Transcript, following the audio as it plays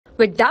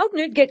With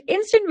Doubtnut, get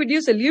instant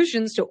video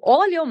solutions to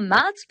all your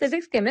maths,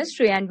 physics,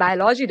 chemistry, and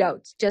biology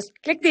doubts. Just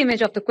click the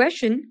image of the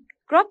question,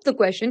 crop the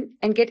question,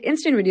 and get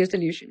instant video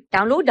solution.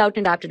 Download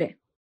Doubtnut app today.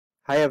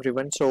 Hi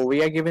everyone, so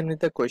we are given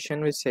with a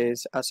question which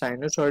says a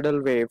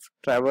sinusoidal wave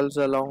travels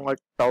along a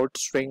taut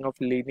string of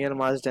linear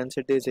mass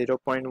density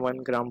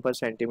 0.1 gram per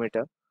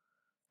centimeter.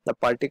 The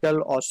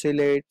particle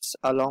oscillates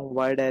along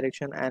y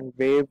direction and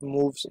wave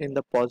moves in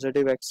the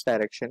positive x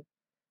direction.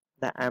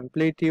 The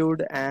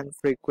amplitude and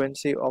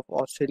frequency of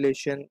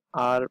oscillation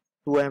are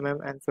 2 mm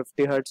and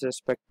 50 Hz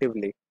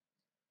respectively.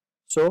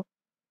 So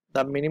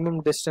the minimum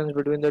distance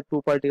between the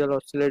two particles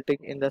oscillating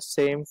in the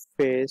same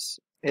phase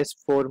is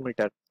 4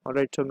 meter.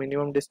 Alright, so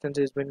minimum distance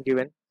has been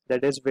given,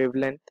 that is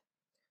wavelength.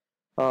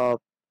 So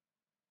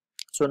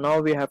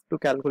now we have to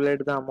calculate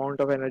the amount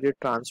of energy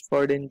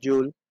transferred in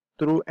joule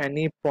through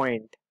any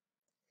point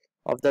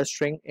of the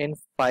string in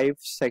 5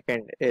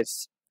 seconds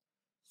is.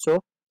 So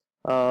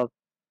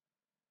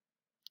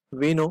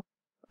we know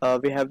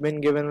we have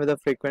been given with a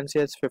frequency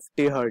as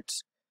 50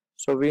 Hz.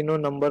 So we know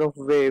number of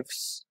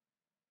waves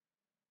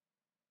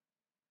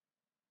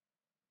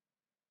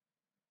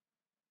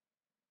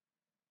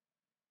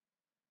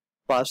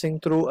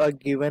passing through a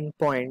given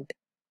point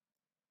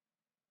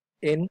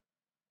in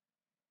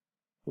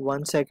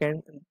 1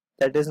 second,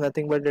 that is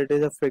nothing but it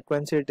is a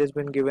frequency, it has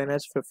been given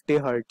as 50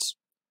 Hz.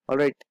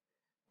 Alright,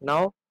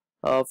 now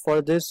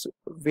for this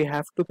we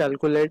have to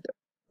calculate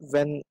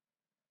when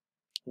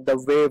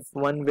the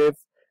one wave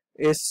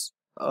is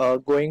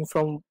going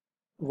from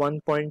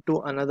one point to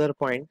another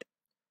point,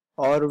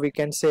 or we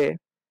can say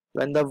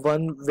when the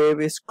one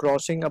wave is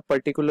crossing a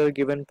particular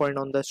given point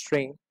on the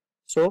string.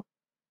 So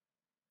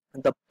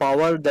the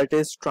power that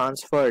is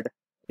transferred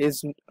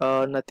is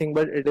nothing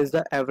but it is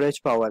the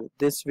average power.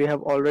 This we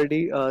have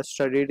already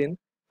studied in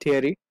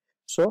theory.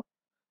 So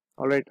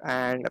alright,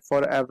 and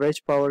for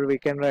average power we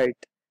can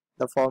write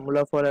the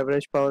formula for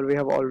average power we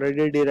have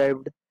already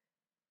derived.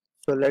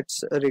 So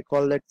let's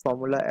recall that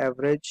formula: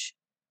 average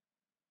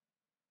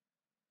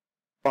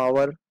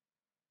power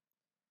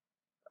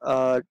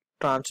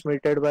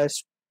transmitted by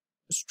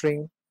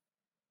string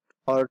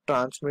or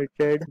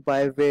transmitted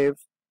by wave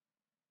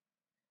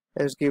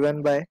is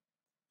given by,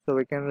 so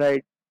we can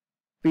write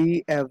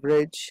P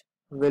average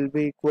will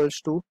be equals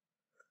to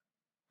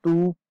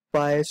 2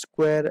 pi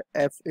square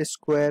f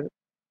square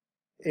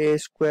a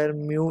square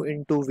mu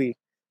into v.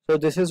 So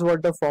this is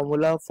what the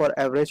formula for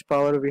average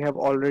power we have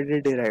already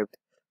derived.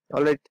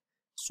 Alright,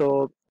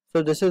 so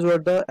this is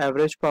what the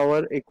average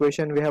power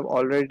equation we have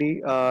already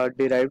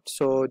derived.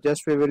 So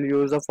just we will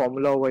use the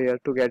formula over here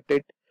to get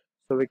it.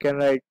 So we can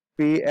write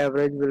P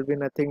average will be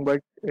nothing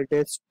but it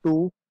is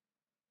 2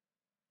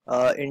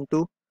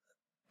 into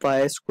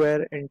pi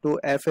square into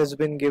f has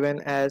been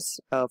given as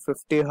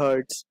 50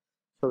 Hz.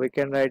 So we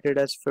can write it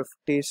as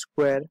 50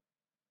 square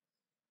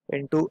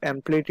into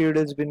amplitude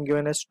has been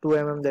given as 2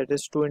 mm, that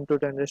is 2 into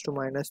 10 raised to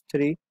minus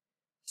 3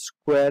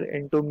 square,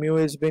 into mu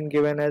has been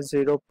given as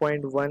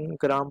 0.1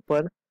 gram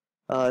per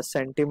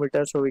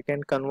centimeter. So we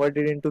can convert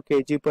it into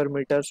kg per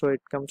meter, so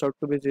it comes out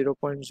to be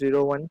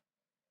 0.01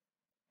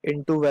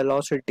 into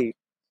velocity.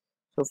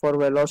 So for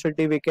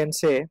velocity we can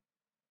say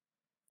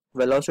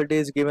velocity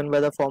is given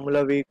by the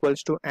formula v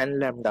equals to n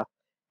lambda.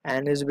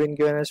 N is been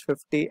given as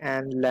 50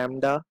 and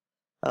lambda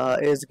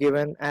is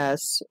given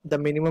as the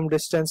minimum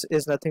distance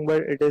is nothing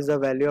but it is the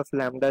value of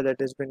lambda that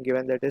has been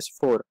given, that is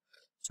 4.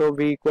 So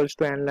v equals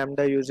to n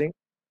lambda, using,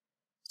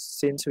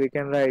 since we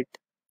can write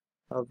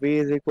v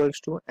is equals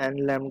to n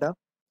lambda,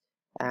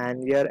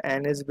 and here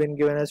n has been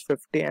given as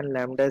 50 and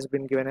lambda has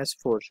been given as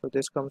 4. So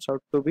this comes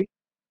out to be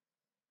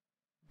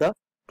the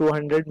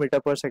 200 meter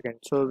per second.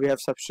 So we have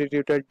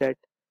substituted that.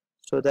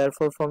 So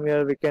therefore from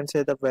here we can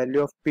say the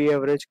value of P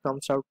average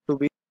comes out to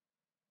be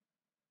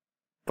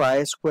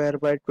pi square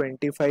by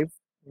 25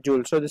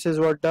 joule. So this is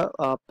what the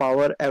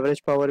average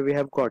power we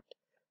have got,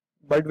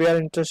 but we are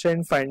interested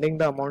in finding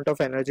the amount of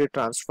energy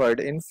transferred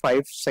in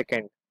 5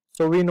 seconds.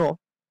 So we know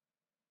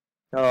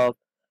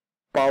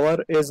power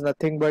is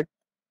nothing but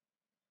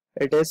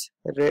it is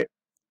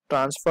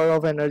transfer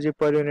of energy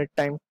per unit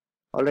time.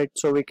 Alright,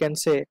 so we can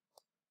say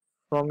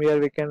from here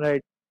we can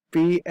write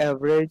P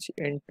average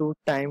into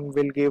time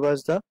will give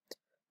us the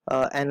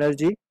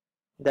energy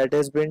that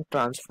has been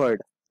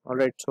transferred.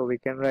 Alright, so we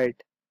can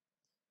write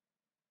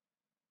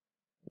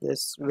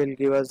this will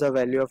give us the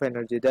value of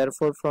energy.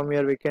 Therefore from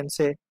here we can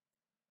say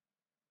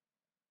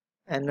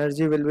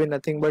energy will be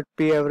nothing but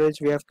P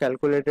average, we have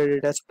calculated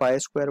it as pi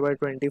square by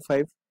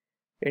 25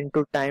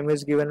 into time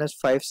is given as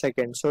 5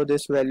 seconds. So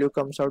this value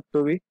comes out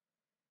to be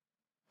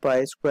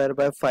pi square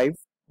by 5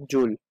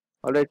 joule.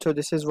 Alright, so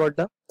this is what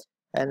the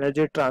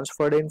energy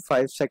transferred in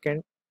 5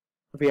 seconds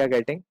we are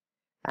getting.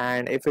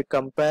 And if we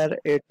compare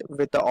it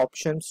with the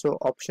options, so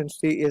option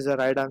C is the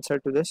right answer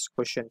to this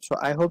question. So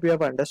I hope you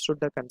have understood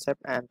the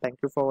concept, and thank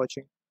you for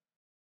watching.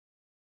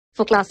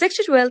 For class 6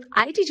 to 12,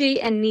 IIT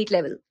JEE and NEET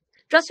level.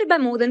 Trusted by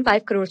more than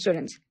 5 crore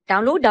students.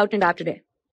 Download Doubtnut app today.